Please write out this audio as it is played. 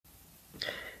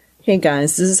Hey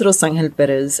guys, this is Rosangel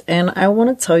Perez, and I want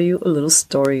to tell you a little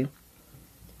story.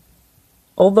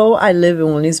 Although I live in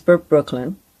Williamsburg,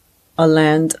 Brooklyn, a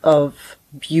land of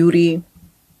beauty,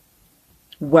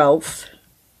 wealth,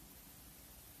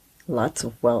 lots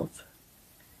of wealth,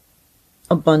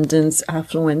 abundance,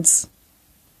 affluence,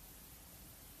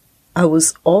 I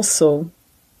was also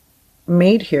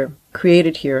made here,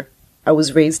 created here. I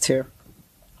was raised here.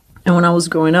 And when I was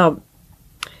growing up,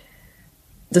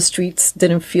 the streets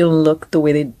didn't feel and look the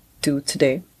way they do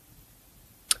today.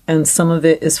 And some of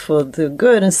it is for the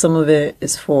good and some of it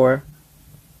is for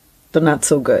the not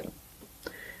so good.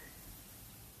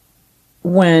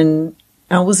 When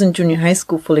I was in junior high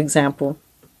school, for example,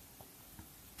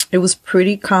 it was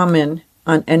pretty common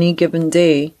on any given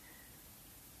day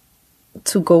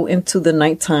to go into the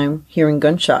nighttime hearing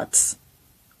gunshots,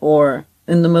 or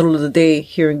in the middle of the day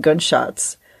hearing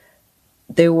gunshots.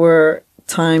 There were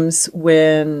times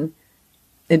when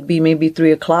it'd be maybe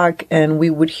 3 o'clock and we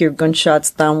would hear gunshots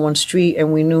down one street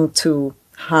and we knew to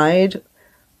hide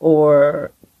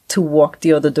or to walk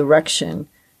the other direction.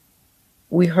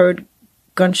 We heard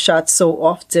gunshots so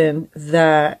often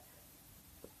that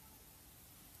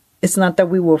it's not that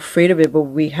we were afraid of it, but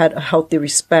we had a healthy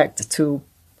respect to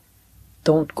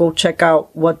don't go check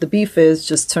out what the beef is,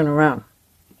 just turn around.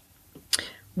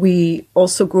 We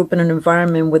also grew up in an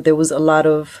environment where there was a lot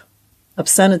of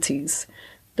obscenities.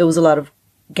 There was a lot of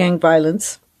gang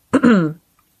violence.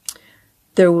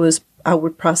 There was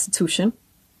outward prostitution.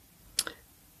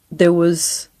 There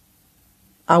was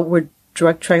outward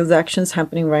drug transactions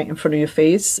happening right in front of your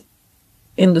face.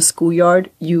 In the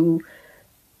schoolyard, it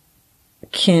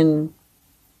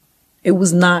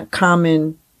was not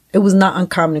uncommon,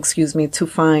 to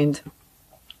find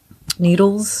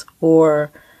needles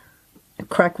or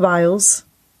crack vials,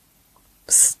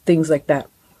 things like that.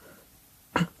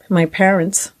 My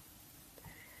parents,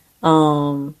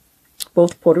 both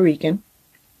Puerto Rican,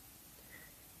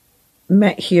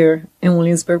 met here in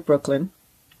Williamsburg, Brooklyn.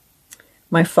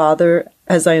 My father,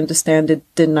 as I understand it,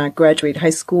 did not graduate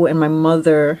high school, and my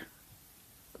mother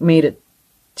made it.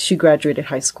 She graduated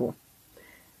high school.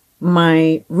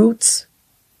 My roots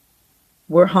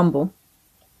were humble.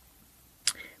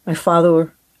 My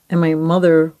father and my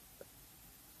mother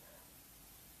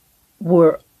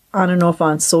were on and off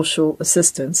on social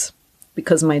assistance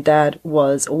because my dad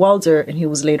was a welder and he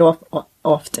was laid off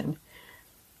often.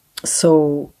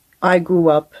 So I grew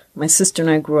up, my sister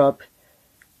and I grew up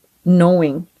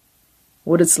knowing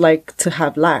what it's like to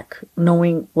have lack,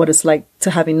 knowing what it's like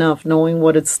to have enough, knowing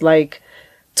what it's like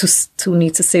to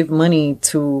need to save money,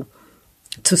 to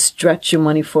stretch your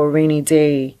money for a rainy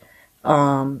day.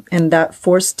 And that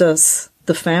forced us,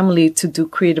 the family, to do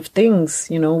creative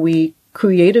things. You know, we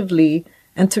creatively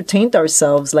entertained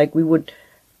ourselves. Like, we would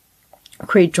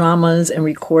create dramas and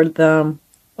record them.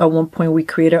 At one point we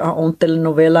created our own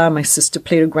telenovela. My sister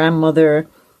played a grandmother.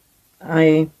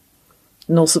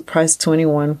 No surprise to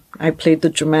anyone, I played the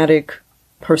dramatic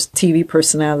TV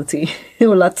personality with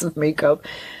lots of makeup.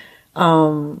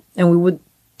 And we would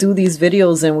do these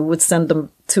videos and we would send them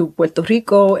to Puerto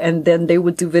Rico, and then they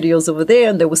would do videos over there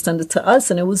and they would send it to us.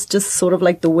 And it was just sort of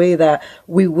like the way that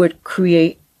we would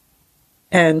create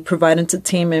and provide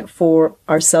entertainment for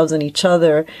ourselves and each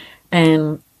other.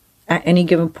 And at any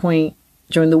given point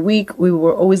during the week, we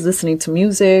were always listening to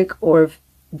music or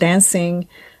dancing.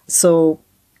 So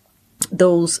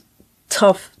those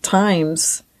tough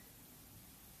times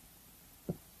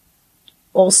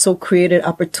also created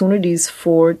opportunities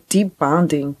for deep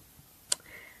bonding.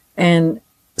 And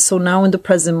so now in the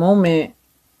present moment,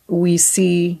 we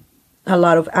see a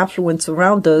lot of affluence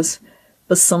around us,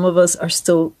 but some of us are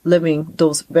still living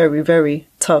those very, very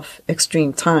tough,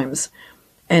 extreme times.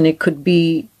 And it could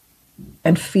be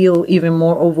and feel even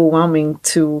more overwhelming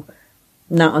to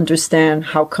not understand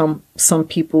how come some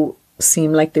people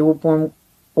seem like they were born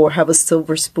or have a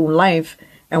silver spoon life,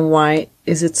 and why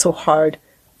is it so hard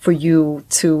for you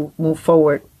to move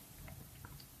forward.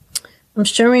 I'm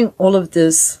sharing all of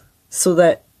this so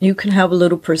that you can have a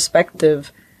little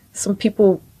perspective. Some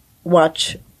people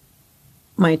watch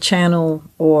my channel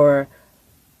or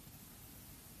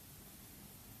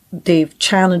they've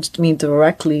challenged me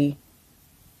directly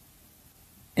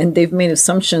and they've made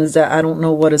assumptions that I don't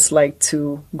know what it's like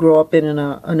to grow up in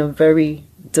a very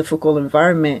difficult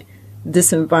environment.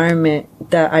 This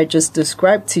environment that I just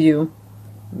described to you,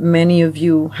 many of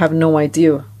you have no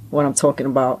idea what I'm talking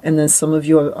about. And then some of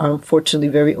you are unfortunately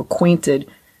very acquainted,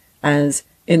 as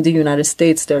in the United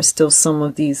States, there are still some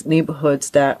of these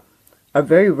neighborhoods that are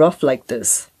very rough like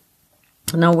this.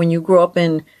 Now, when you grow up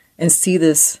and see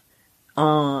this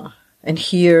and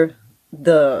hear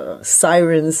the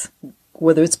sirens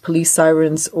whether it's police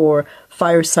sirens or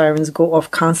fire sirens go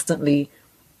off constantly,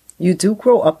 you do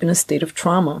grow up in a state of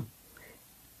trauma.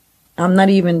 I'm not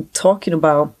even talking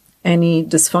about any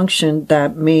dysfunction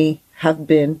that may have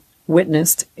been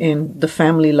witnessed in the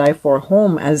family life or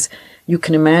home. As you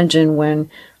can imagine, when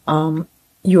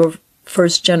you're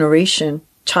first generation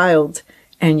child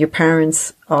and your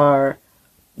parents are,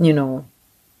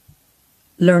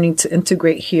 learning to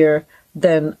integrate here,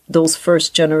 then those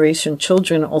first generation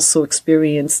children also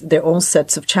experience their own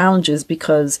sets of challenges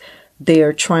because they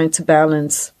are trying to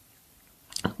balance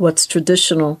what's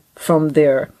traditional from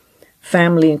their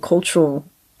family and cultural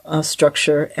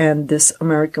structure and this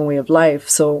American way of life.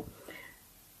 So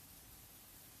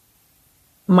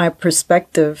my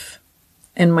perspective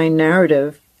and my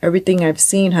narrative, everything I've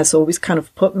seen has always kind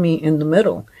of put me in the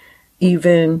middle,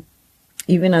 even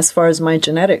as far as my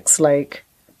genetics. Like,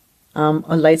 I'm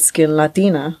a light-skinned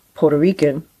Latina, Puerto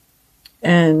Rican,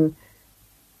 and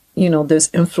there's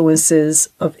influences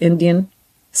of Indian,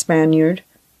 Spaniard,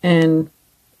 and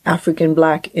African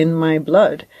Black in my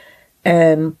blood.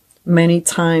 And many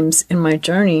times in my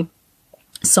journey,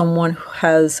 someone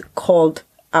has called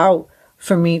out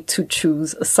for me to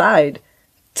choose a side,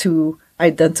 to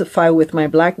identify with my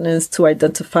Blackness, to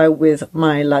identify with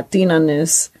my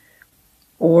Latina-ness,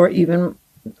 or even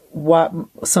what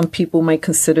some people might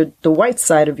consider the white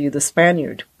side of you, the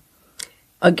Spaniard.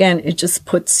 Again, it just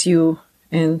puts you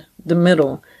in the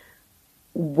middle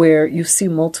where you see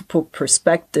multiple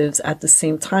perspectives at the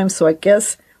same time. So I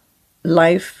guess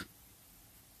life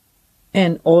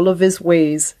in all of its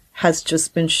ways has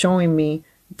just been showing me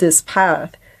this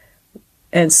path.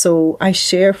 And so I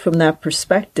share from that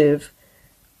perspective.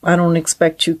 I don't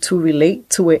expect you to relate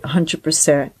to it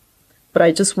 100%, but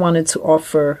I just wanted to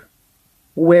offer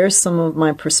where some of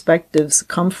my perspectives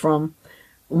come from,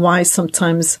 why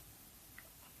sometimes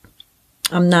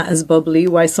I'm not as bubbly,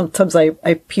 why sometimes I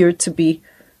appear to be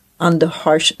on the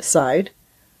harsh side,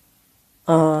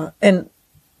 and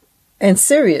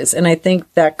serious. And I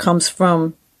think that comes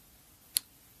from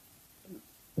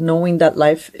knowing that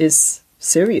life is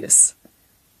serious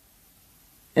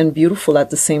and beautiful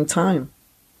at the same time.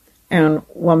 And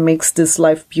what makes this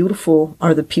life beautiful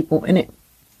are the people in it,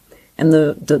 and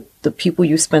the people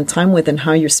you spend time with and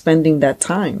how you're spending that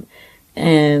time.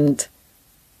 And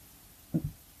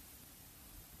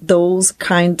those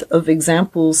kind of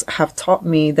examples have taught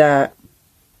me that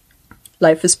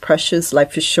life is precious,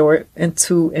 life is short, and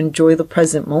to enjoy the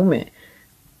present moment.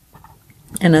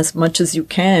 And as much as you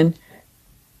can,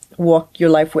 walk your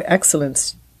life with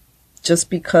excellence. Just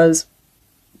because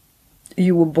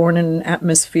you were born in an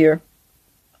atmosphere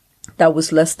that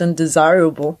was less than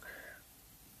desirable,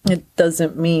 it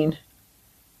doesn't mean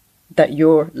that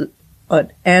you're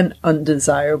an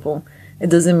undesirable. It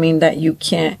doesn't mean that you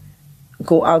can't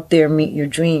go out there and meet your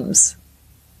dreams.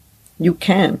 You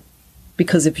can.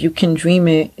 Because if you can dream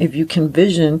it, if you can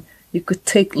vision, you could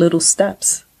take little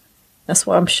steps. That's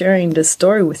why I'm sharing this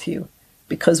story with you.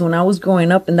 Because when I was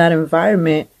growing up in that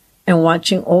environment and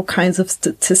watching all kinds of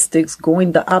statistics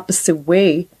going the opposite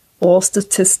way, all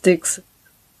statistics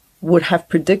would have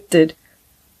predicted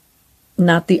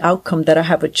not the outcome that I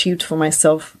have achieved for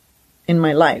myself in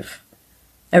my life.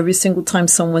 Every single time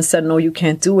someone said, no, you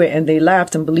can't do it, and they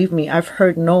laughed, and believe me, I've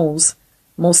heard no's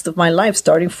most of my life,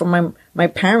 starting from my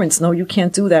parents. No, you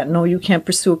can't do that. No, you can't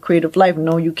pursue a creative life.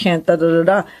 No, you can't,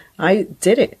 da-da-da-da. I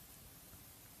did it.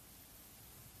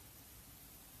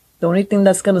 The only thing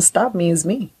that's going to stop me is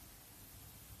me.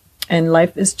 And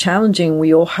life is challenging.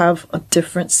 We all have a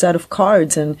different set of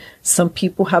cards, and some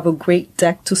people have a great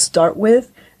deck to start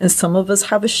with, and some of us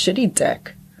have a shitty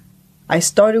deck. I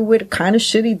started with a kind of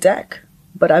shitty deck,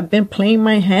 but I've been playing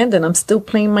my hand, and I'm still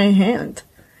playing my hand.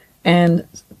 And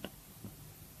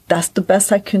that's the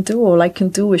best I can do. All I can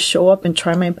do is show up and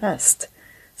try my best.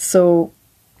 So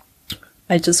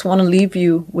I just want to leave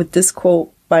you with this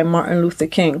quote by Martin Luther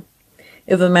King.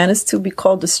 If a man is to be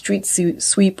called a street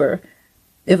sweeper,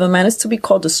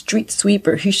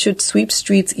 he should sweep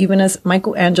streets even as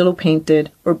Michelangelo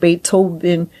painted, or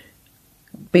Beethoven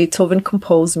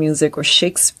composed music, or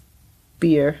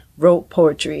Shakespeare wrote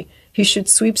poetry. He should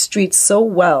sweep streets so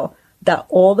well that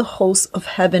all the hosts of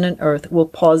heaven and earth will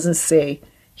pause and say,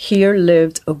 here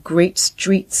lived a great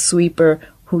street sweeper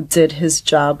who did his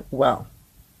job well.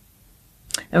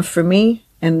 And for me,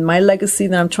 and my legacy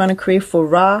that I'm trying to create for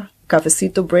Ra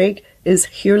Cafecito Break is,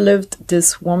 here lived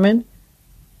this woman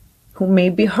who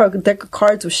maybe her deck of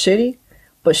cards was shitty,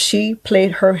 but she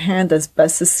played her hand as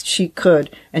best as she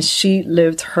could, and she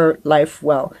lived her life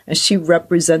well, and she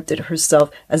represented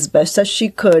herself as best as she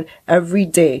could every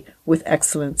day with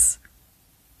excellence.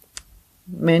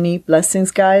 Many blessings,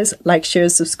 guys. Like, share,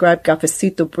 subscribe,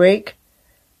 Cafecito Break,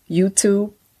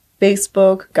 YouTube,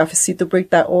 Facebook,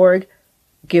 cafecitobreak.org.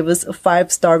 Give us a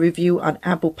 5-star review on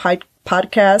Apple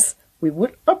Podcasts. We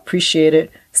would appreciate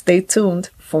it. Stay tuned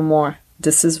for more.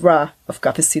 This is Ra of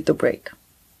Cafecito Break.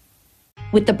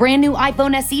 With the brand new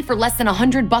iPhone SE for less than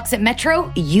 $100 at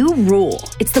Metro, you rule.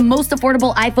 It's the most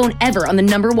affordable iPhone ever on the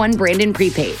 #1 brand in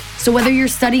prepaid. So whether you're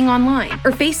studying online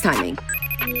or FaceTiming.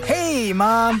 Hey,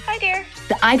 Mom. Hi, dear.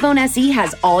 The iPhone SE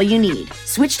has all you need.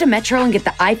 Switch to Metro and get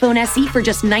the iPhone SE for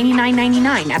just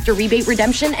 $99.99 after rebate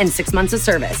redemption and 6 months of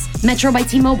service. Metro by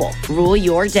T-Mobile. Rule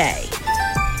your day.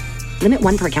 Limit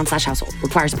 1 per account/household.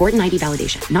 Requires port and ID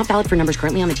validation. Not valid for numbers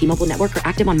currently on the T-Mobile network or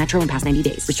active on Metro in past 90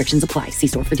 days. Restrictions apply. See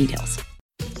store for details.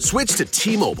 Switch to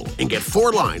T-Mobile and get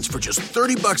 4 lines for just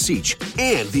 $30 each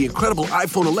and the incredible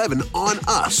iPhone 11 on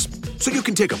us. So you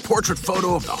can take a portrait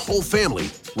photo of the whole family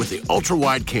with the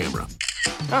ultra-wide camera.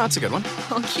 Oh, that's a good one.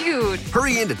 Oh, cute.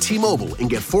 Hurry into T-Mobile and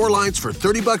get 4 lines for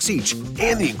 $30 each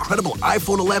and the incredible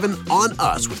iPhone 11 on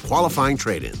us with qualifying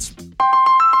trade-ins.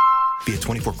 Via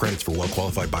 24 credits for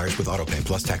well-qualified buyers with autopay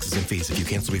plus taxes and fees. If you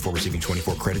cancel before receiving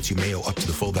 24 credits, you may owe up to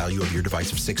the full value of your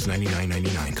device of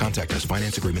 $699.99. Contact us.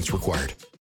 Finance agreements required.